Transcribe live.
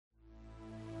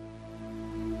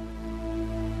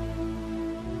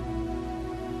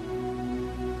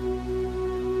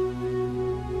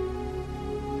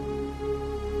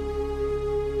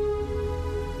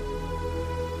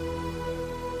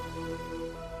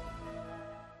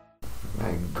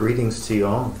Hi, greetings to you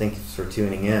all, and thank you for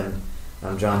tuning in.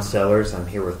 I'm John Sellers. I'm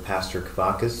here with Pastor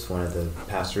Kavakis, one of the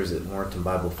pastors at Warrenton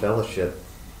Bible Fellowship,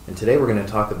 and today we're going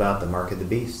to talk about the mark of the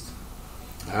beast.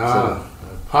 A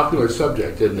popular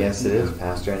subject, isn't it? Yes, it is,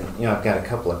 Pastor. And I've got a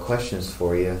couple of questions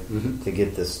for you to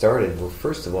get this started. Well,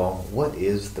 first of all, what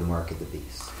is the mark of the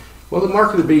beast? Well, the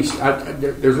mark of the beast,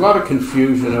 there's a lot of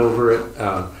confusion over it,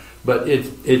 but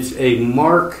it's a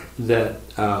mark that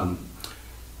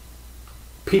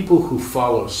people who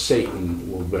follow Satan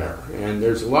will bear. And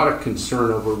there's a lot of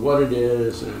concern over what it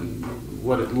is and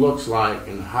what it looks like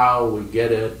and how we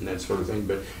get it and that sort of thing.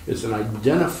 But it's an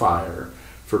identifier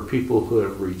for people who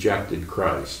have rejected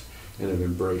Christ and have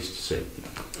embraced Satan.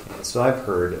 So I've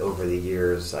heard over the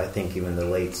years, I think even the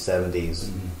late 70s,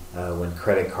 when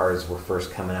credit cards were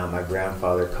first coming out, my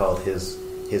grandfather called his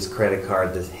credit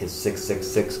card his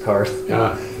 666 card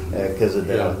because of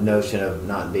the notion of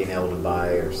not being able to buy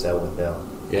or sell without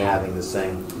having the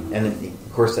same. And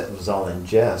of course that was all in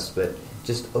jest, but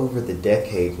just over the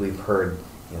decades we've heard,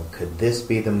 could this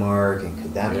be the mark and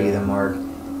could that be the mark?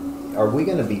 Are we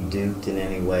going to be duped in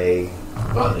any way?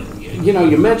 Well,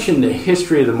 you mentioned the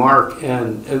history of the mark,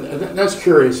 and that's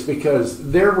curious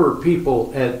because there were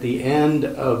people at the end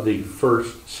of the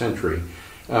first century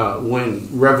when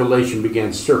Revelation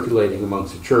began circulating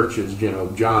amongst the churches.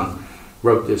 John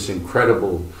wrote this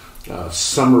incredible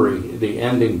summary, the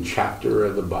ending chapter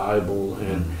of the Bible,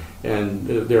 and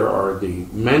there are the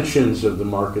mentions of the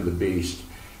mark of the beast.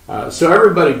 So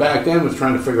everybody back then was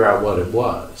trying to figure out what it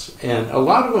was. And a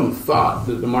lot of them thought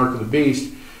that the mark of the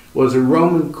beast was a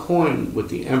Roman coin with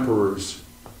the emperor's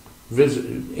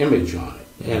image on it.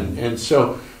 And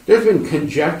so there's been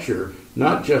conjecture,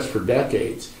 not just for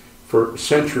decades, for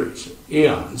centuries,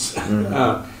 eons.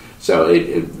 So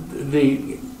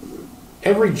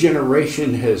every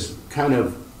generation has kind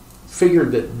of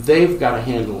figured that they've got a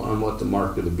handle on what the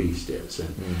mark of the beast is.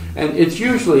 And it's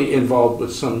usually involved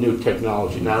with some new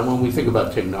technology. Now, when we think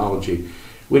about technology,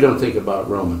 we don't think about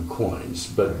Roman coins,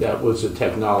 but that was a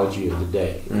technology of the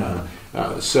day.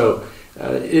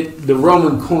 The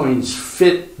Roman coins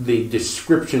fit the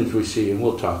descriptions we see, and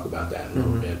we'll talk about that in a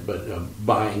little bit, but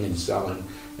buying and selling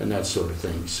and that sort of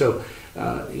thing. So,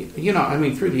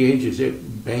 through the ages,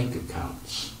 bank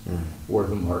accounts were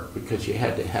the mark because you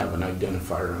had to have an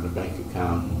identifier on a bank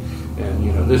account.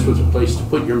 And this was a place to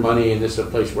put your money, and this is a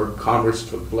place where commerce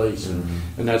took place and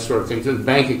that sort of thing. So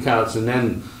bank accounts, and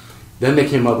then they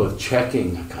came up with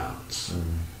checking accounts.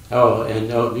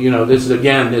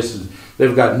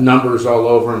 They've got numbers all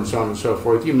over and so on and so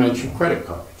forth. You mentioned credit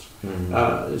cards.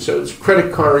 So it's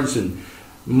credit cards and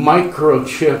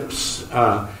microchips.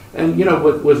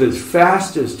 With as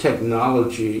fast as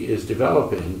technology is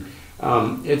developing,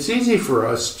 it's easy for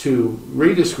us to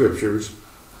read the scriptures,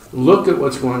 look at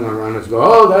what's going on around us, go,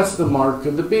 oh, that's the mark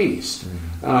of the beast.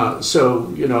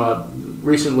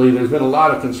 Recently there's been a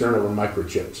lot of concern over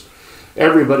microchips.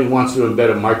 Everybody wants to embed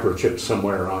a microchip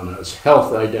somewhere on us.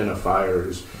 Health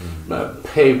identifiers,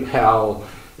 PayPal,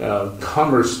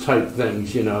 commerce type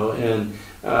things, and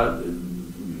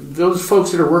those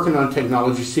folks that are working on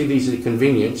technology see these as a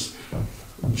convenience,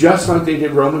 just like they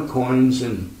did Roman coins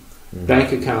and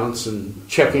bank accounts and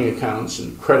checking accounts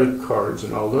and credit cards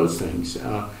and all those things.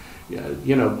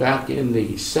 Back in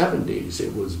the 70s,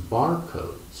 it was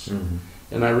barcodes.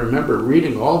 And I remember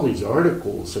reading all these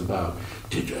articles about,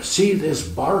 did you see this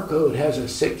barcode has a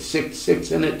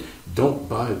 666 in it? Don't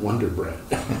buy Wonder Bread.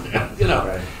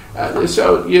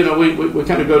 So, we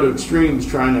kind of go to extremes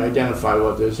trying to identify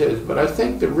what this is. But I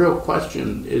think the real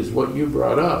question is what you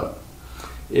brought up,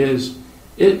 is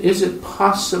it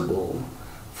possible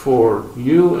for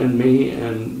you and me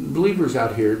and believers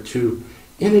out here to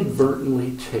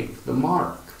inadvertently take the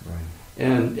mark?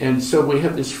 And so we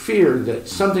have this fear that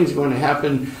something's going to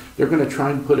happen. They're going to try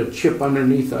and put a chip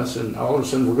underneath us, and all of a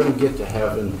sudden we're going to get to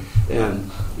heaven. And,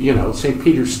 St.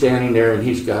 Peter's standing there, and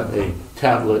he's got a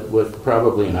tablet with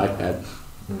probably an iPad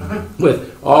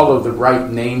with all of the right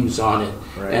names on it.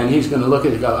 And he's going to look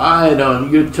at it and go,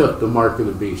 you took the mark of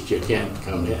the beast. You can't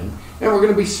come in. And we're going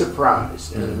to be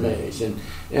surprised and amazed. And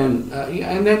then,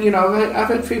 I've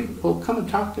had people come and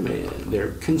talk to me, and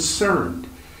they're concerned.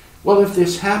 Well, if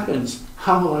this happens,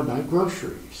 how will I buy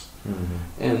groceries?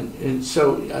 And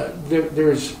so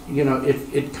there's,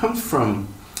 it comes from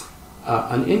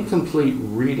an incomplete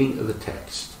reading of the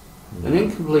text, an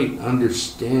incomplete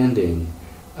understanding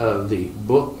of the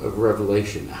book of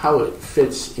Revelation, how it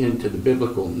fits into the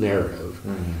biblical narrative,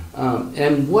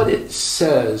 and what it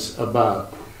says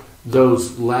about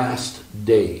those last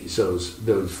days,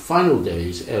 those final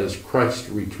days as Christ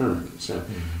returns.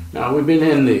 Now we've been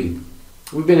in the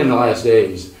last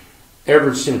days,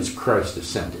 ever since Christ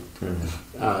ascended.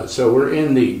 So we're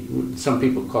in some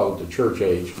people call it the church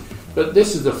age, but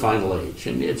this is the final age,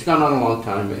 and it's gone on a long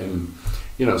time, and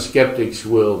skeptics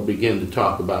will begin to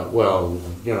talk about, well,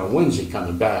 when's he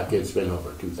coming back? It's been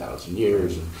over 2,000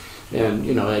 years, and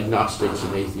agnostics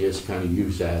and atheists kind of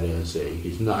use that as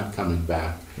he's not coming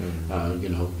back.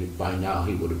 By now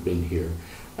he would have been here,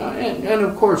 and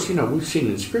of course, we've seen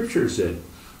in scriptures that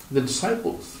the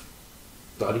disciples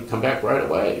thought he'd come back right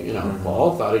away.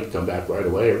 Paul thought he'd come back right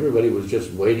away. Everybody was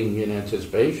just waiting in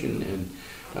anticipation,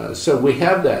 and so we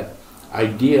have that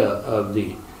idea of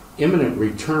the imminent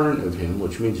return of him,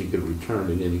 which means he could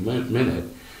return at any minute.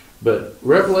 But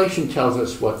Revelation tells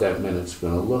us what that minute's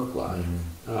going to look like.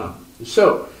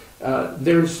 So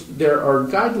there are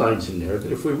guidelines in there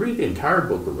that if we read the entire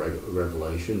book of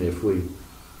Revelation, if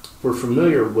we're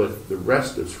familiar with the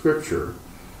rest of Scripture,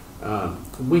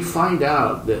 we find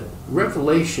out that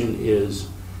Revelation is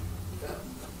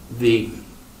the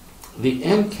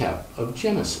end cap of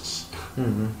Genesis.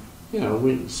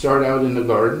 We start out in the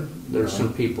garden. There's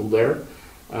some people there.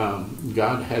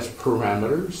 God has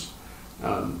parameters.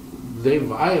 They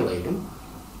violate them.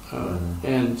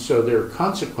 And so there are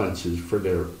consequences for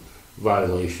their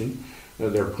violation.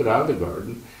 They're put out of the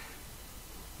garden.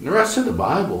 And the rest of the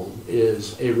Bible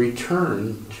is a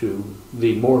return to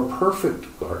the more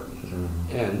perfect garden.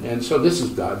 And so this is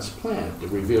God's plan, to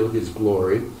reveal his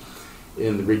glory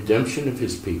in the redemption of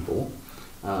his people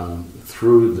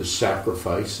through the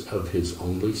sacrifice of his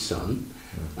only Son.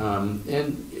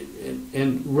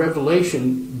 And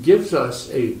Revelation gives us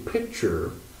a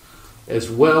picture, as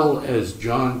well as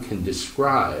John can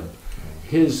describe,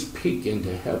 his peek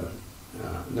into heaven.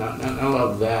 Now, I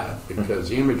love that, because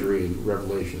the imagery in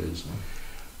Revelation is,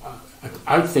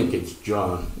 I think it's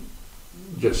John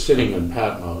just sitting in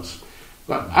Patmos.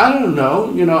 But I don't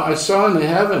know, I saw in the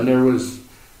heaven there was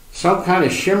some kind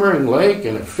of shimmering lake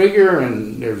and a figure,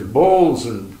 and there's bowls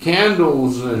and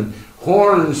candles and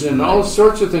horns and all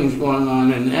sorts of things going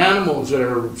on, and animals that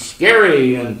are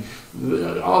scary, and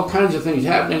all kinds of things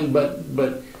happening.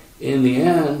 But in the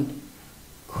end,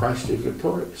 Christ is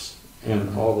victorious,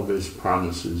 and all of his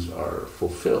promises are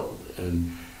fulfilled,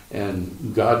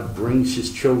 and God brings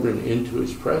his children into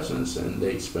his presence, and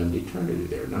they spend eternity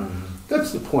there. Now,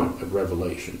 that's the point of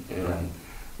Revelation, and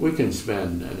we can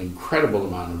spend an incredible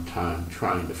amount of time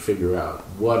trying to figure out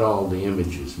what all the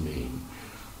images mean.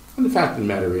 And the fact of the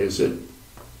matter is that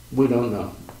we don't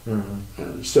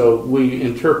know. So we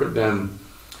interpret them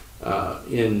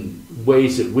in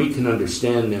ways that we can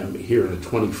understand them here in the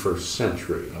 21st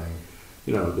century.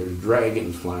 There's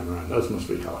dragons flying around. Those must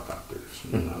be helicopters.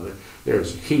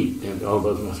 There's heat, and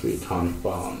those must be atomic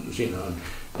bombs,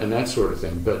 and that sort of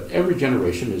thing. But every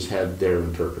generation has had their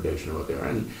interpretation of what they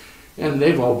are. And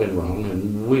they've all been wrong,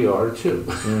 and we are too.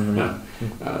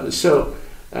 So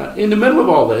in the middle of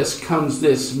all this comes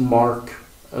this mark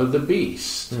of the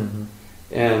beast.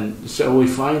 And so we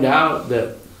find out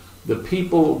that the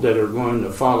people that are going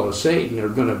to follow Satan are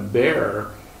going to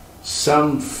bear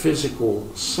some physical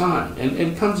sign. And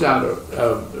it comes out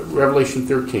of Revelation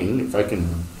 13, if I can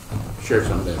share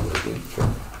some of that with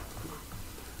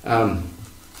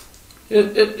you.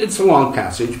 It's a long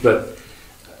passage, but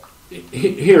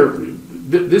here,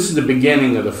 this is the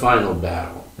beginning of the final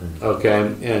battle,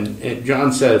 okay? And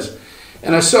John says,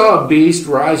 "And I saw a beast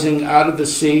rising out of the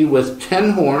sea with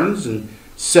 10 horns and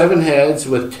 7 heads,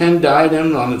 with 10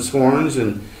 diadems on its horns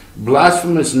and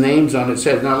blasphemous names on its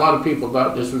head." Now, a lot of people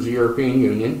thought this was the European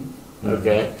Union,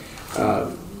 okay?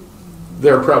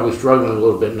 They're probably struggling a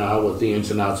little bit now with the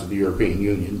ins and outs of the European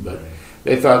Union, but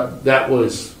they thought that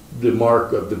was the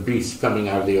mark of the beast coming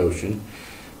out of the ocean.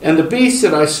 "And the beast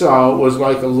that I saw was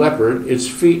like a leopard. Its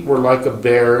feet were like a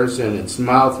bear's, and its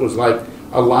mouth was like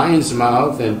a lion's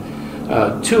mouth. And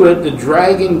to it the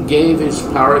dragon gave his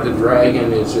power." The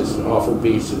dragon is this awful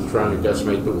beast that's trying to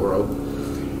decimate the world.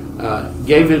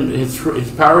 Gave him his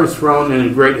power, his throne,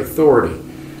 and a great authority.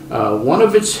 One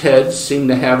of its heads seemed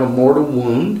to have a mortal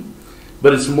wound,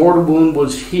 but its mortal wound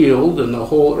was healed, and the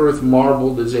whole earth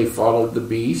marveled as they followed the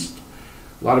beast.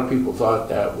 A lot of people thought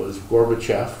that was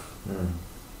Gorbachev.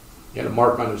 He had a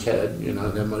mark on his head,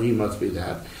 he must be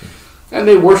that. And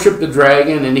they worshipped the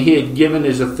dragon, and he had given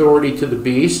his authority to the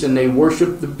beast, and they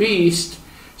worshipped the beast,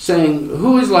 saying,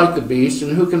 "Who is like the beast,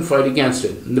 and who can fight against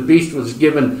it?" And the beast was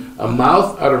given a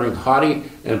mouth uttering haughty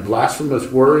and blasphemous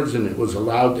words, and it was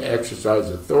allowed to exercise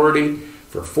authority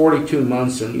for 42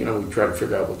 months. And, we try to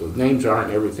figure out what those names are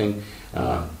and everything.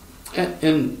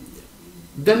 And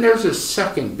then there's a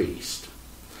second beast.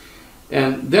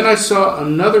 "And then I saw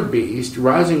another beast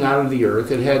rising out of the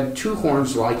earth. It had 2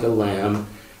 horns like a lamb,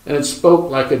 and it spoke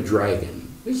like a dragon."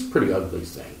 It's a pretty ugly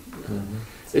thing.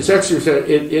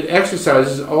 It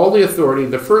exercises all the authority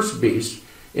of the first beast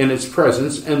in its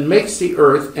presence and makes the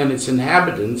earth and its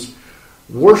inhabitants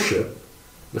worship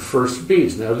the first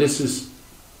beast. Now, this is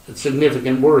a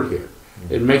significant word here.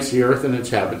 It makes the earth and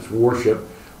its inhabitants worship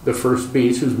the first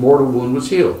beast whose mortal wound was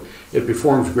healed. It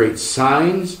performs great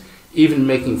signs, even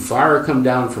making fire come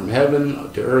down from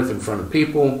heaven to earth in front of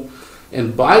people.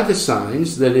 And by the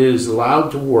signs that it is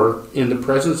allowed to work in the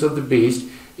presence of the beast,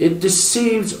 it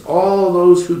deceives all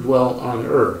those who dwell on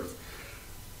earth.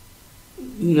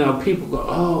 Now, people go,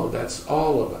 oh, that's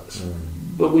all of us.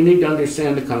 But we need to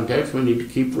understand the context. We need to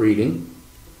keep reading.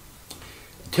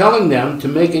 Telling them to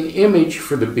make an image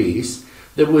for the beast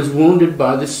that was wounded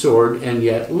by the sword and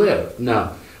yet lived.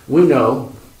 Now, we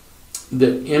know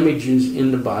that images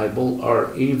in the Bible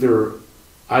are either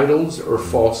idols or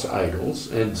false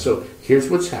idols. And so here's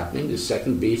what's happening. The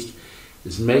second beast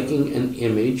is making an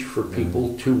image for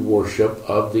people to worship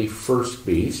of the first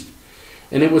beast.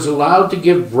 And it was allowed to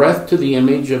give breath to the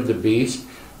image of the beast.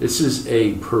 This is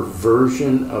a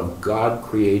perversion of God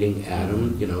creating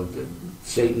Adam. You know,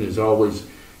 Satan is always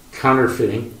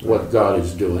counterfeiting what God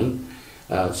is doing.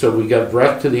 So we got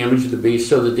breath to the image of the beast,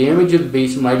 so that the image of the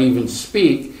beast might even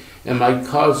speak and might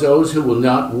cause those who will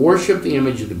not worship the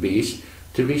image of the beast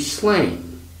to be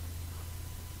slain.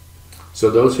 So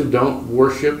those who don't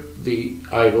worship the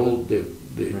idol,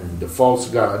 the false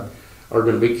god, are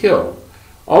going to be killed.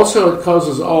 Also, it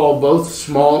causes all, both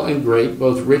small and great,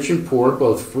 both rich and poor,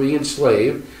 both free and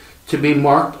slave, to be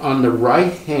marked on the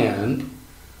right hand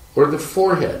or the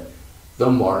forehead, the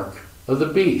mark of the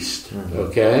beast.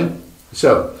 Okay?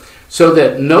 So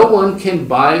that no one can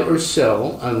buy or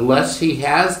sell unless he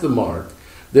has the mark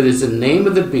that is the name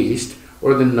of the beast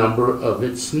or the number of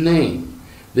its name.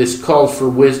 This calls for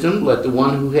wisdom. Let the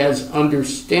one who has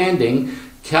understanding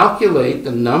calculate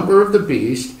the number of the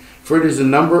beast, for it is the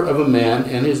number of a man,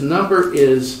 and his number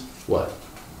is what?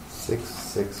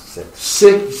 666.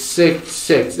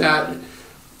 666. Now,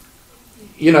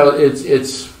 you know,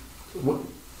 it's.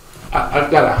 I've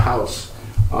got a house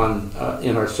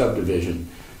in our subdivision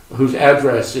whose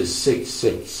address is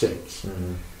 666.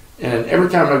 And every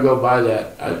time I go by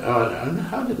that,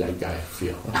 how did that guy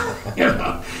feel? You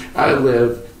know, I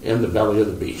live in the belly of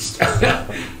the beast.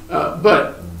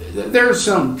 But there are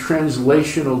some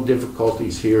translational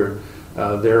difficulties here.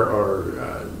 There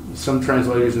are some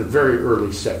translators in the very early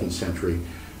 2nd century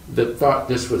that thought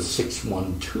this was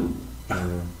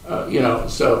 612. You know,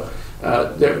 so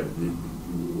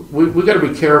we got to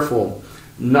be careful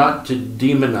not to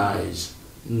demonize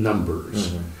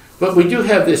numbers. But we do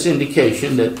have this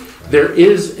indication that there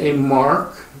is a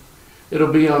mark.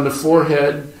 It'll be on the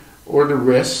forehead or the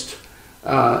wrist,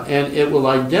 and it will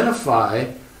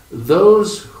identify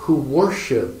those who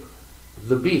worship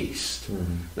the beast.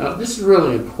 Now, this is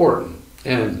really important.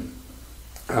 And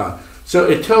so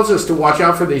it tells us to watch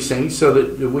out for these things so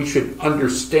that we should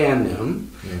understand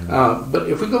them. But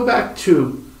if we go back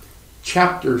to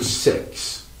chapter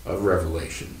 6 of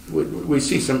Revelation, we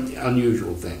see some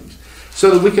unusual things,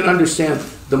 so that we can understand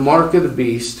the mark of the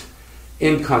beast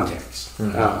in context.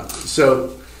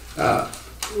 So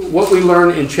what we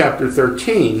learn in chapter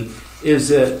 13 is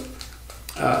that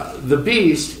the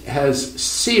beast has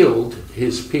sealed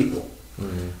his people.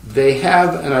 They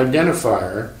have an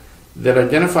identifier that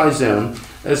identifies them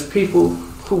as people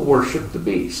who worship the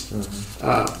beast.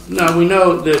 Now, we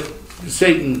know that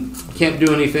Satan can't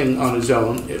do anything on his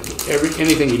own.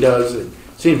 Anything he does that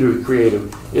seems to be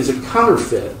creative is a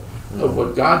counterfeit of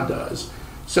what God does.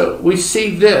 So we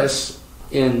see this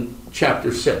in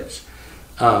chapter 6.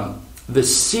 The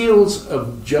seals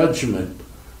of judgment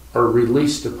are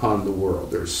released upon the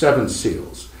world. There are 7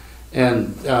 seals.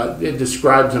 And it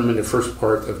describes them in the first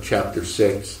part of chapter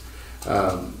 6.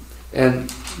 And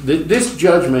this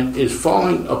judgment is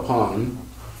falling upon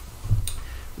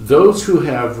those who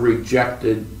have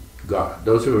rejected God,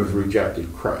 those who have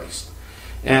rejected Christ.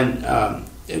 And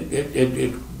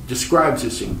it describes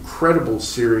this incredible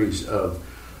series of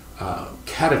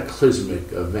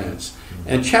cataclysmic events.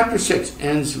 And chapter 6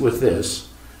 ends with this,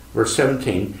 verse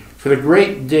 17, "For the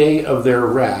great day of their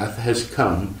wrath has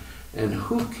come, and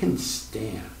who can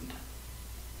stand?"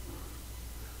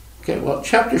 Okay, well,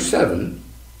 chapter 7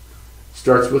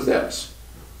 starts with this.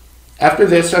 "After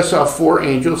this I saw 4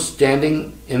 angels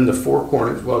standing in the 4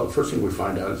 corners." Well, the first thing we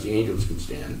find out is the angels can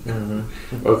stand.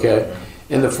 Okay.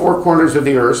 "In the 4 corners of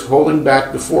the earth, holding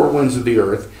back the 4 winds of the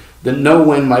earth, that no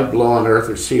wind might blow on earth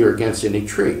or sea or against any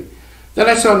tree. Then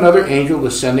I saw another angel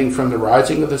descending from the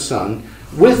rising of the sun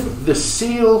with the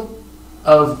seal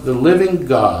of the living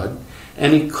God,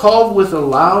 and he called with a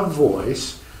loud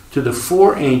voice to the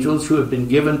 4 angels who have been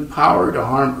given power to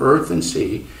harm earth and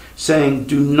sea, saying,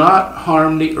 do not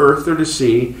harm the earth or the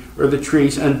sea or the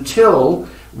trees until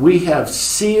we have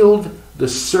sealed the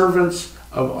servants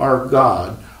of our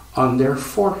God on their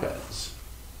foreheads.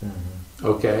 Mm-hmm.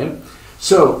 Okay?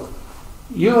 So,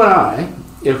 you and I,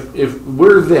 if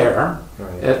we're there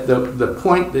at the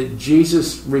point that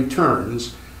Jesus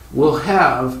returns, will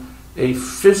have a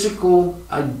physical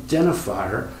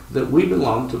identifier that we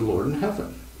belong to the Lord in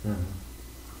heaven.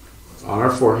 Mm-hmm. On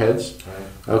our foreheads. Right.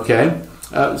 Okay?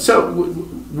 So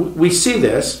we see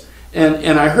this,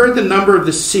 and I heard the number of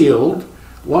the sealed,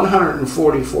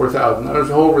 144,000. Now, there's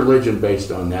a whole religion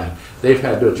based on that. They've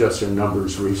had to adjust their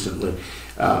numbers recently.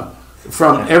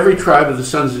 From every tribe of the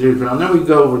sons of Israel. And then we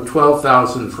go over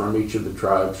 12,000 from each of the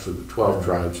tribes for the 12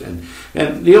 tribes. And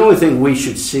the only thing we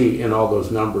should see in all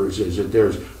those numbers is that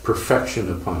there's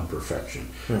perfection upon perfection.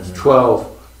 Mm-hmm. It's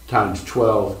 12 times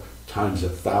 12 times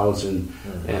 1,000.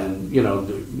 Mm-hmm. And, you know,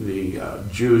 the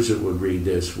Jews that would read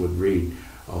this would read,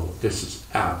 oh, this is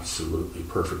absolutely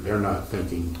perfect. They're not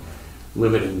thinking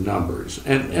limited numbers.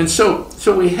 And so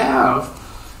we have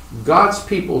God's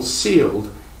people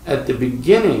sealed at the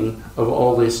beginning of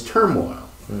all this turmoil.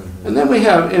 Mm-hmm. And then we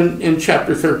have in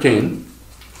chapter 13,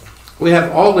 we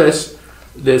have all this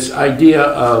idea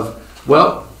of,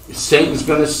 well, Satan's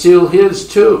going to seal his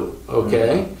too,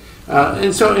 okay? Mm-hmm.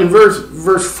 And so in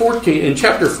verse 14, in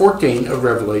chapter 14 of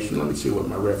Revelation, let me see what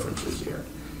my reference is here.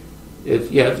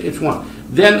 It's 1.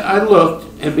 Then I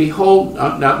looked, and behold,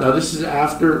 now this is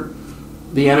after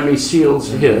the enemy seals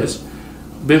his.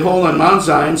 Behold, on Mount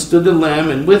Zion stood the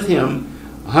Lamb, and with him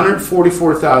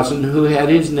 144,000 who had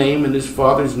his name and his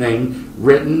father's name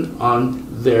written on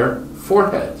their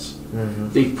foreheads. Mm-hmm.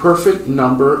 The perfect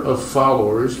number of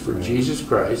followers for Jesus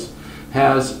Christ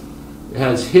has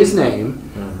his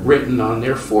name written on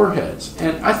their foreheads.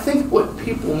 And I think what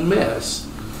people miss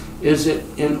is that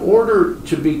in order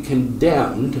to be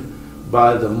condemned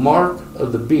by the mark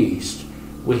of the beast,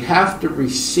 we have to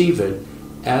receive it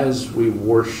as we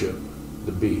worship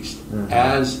the beast,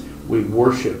 as we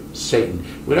worship Satan.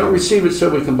 We don't receive it so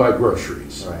we can buy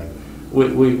groceries. Right.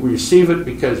 We receive it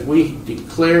because we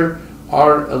declare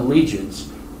our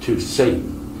allegiance to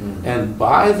Satan. Mm-hmm. And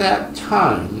by that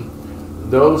time,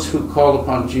 those who call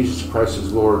upon Jesus Christ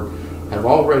as Lord have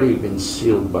already been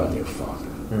sealed by their Father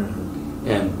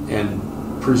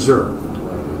and preserved.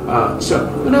 So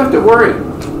we don't have to worry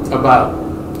about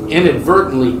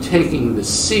inadvertently taking the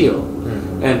seal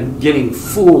and getting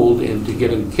fooled into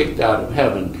getting kicked out of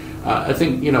heaven. I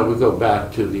think, we go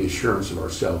back to the assurance of our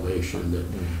salvation,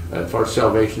 that if our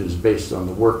salvation is based on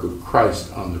the work of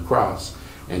Christ on the cross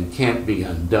and can't be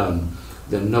undone,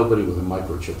 then nobody with a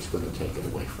microchip is going to take it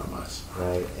away from us.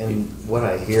 Right. And what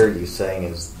I hear you saying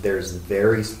is there's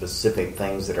very specific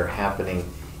things that are happening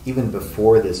even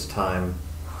before this time.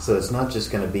 So it's not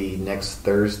just going to be next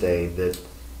Thursday that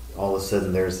all of a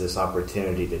sudden there's this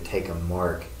opportunity to take a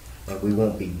mark. And we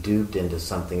won't be duped into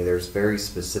something. There's very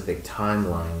specific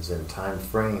timelines and time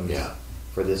frames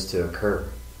for this to occur.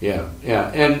 Yeah.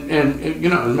 And as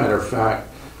a matter of fact,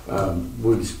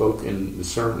 we spoke in the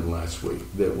sermon last week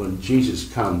that when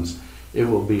Jesus comes, it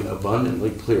will be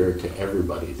abundantly clear to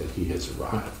everybody that he has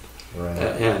arrived. Right.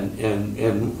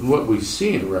 And what we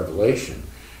see in Revelation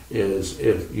is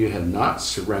if you have not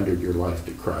surrendered your life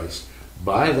to Christ,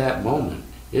 by that moment,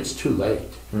 it's too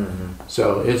late. Mm-hmm.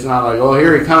 So it's not like, oh,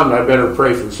 here he comes, I better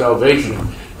pray for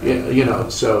salvation.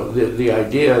 So the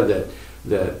idea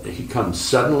that he comes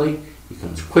suddenly, he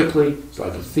comes quickly, it's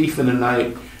like a thief in the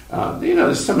night.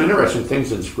 There's some interesting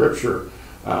things in Scripture.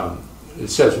 It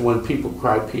says when people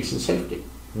cry peace and safety.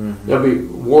 Mm-hmm. There'll be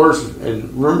wars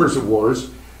and rumors of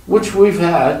wars, which we've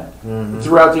had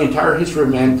throughout the entire history of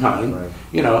mankind.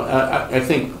 Right. I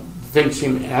think things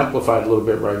seem amplified a little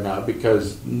bit right now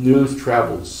because news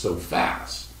travels so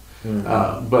fast.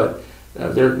 Mm-hmm. But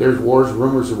there's wars,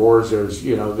 rumors of wars.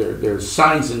 There's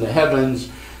signs in the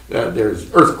heavens.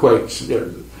 There's earthquakes.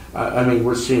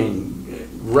 We're seeing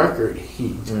record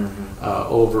heat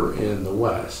over in the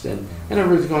West, and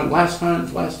everybody's going last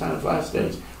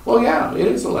days. Well, yeah, it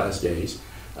is the last days,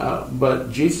 but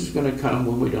Jesus is going to come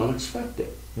when we don't expect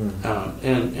it,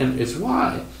 and it's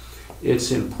why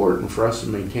it's important for us to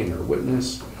maintain our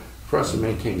witness, for us to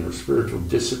maintain our spiritual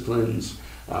disciplines,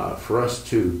 for us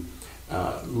to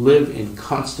live in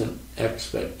constant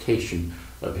expectation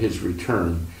of his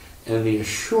return and the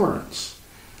assurance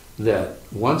that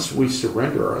once we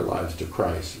surrender our lives to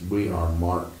Christ, we are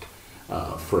marked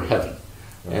for heaven,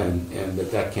 and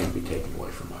that can't be taken away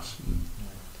from us.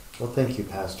 Well, thank you,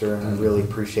 Pastor. I really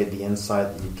appreciate the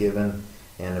insight that you've given.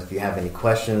 And if you have any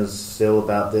questions still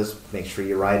about this, make sure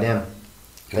you write in.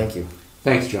 Thank you.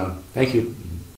 Thanks, John. Thank you.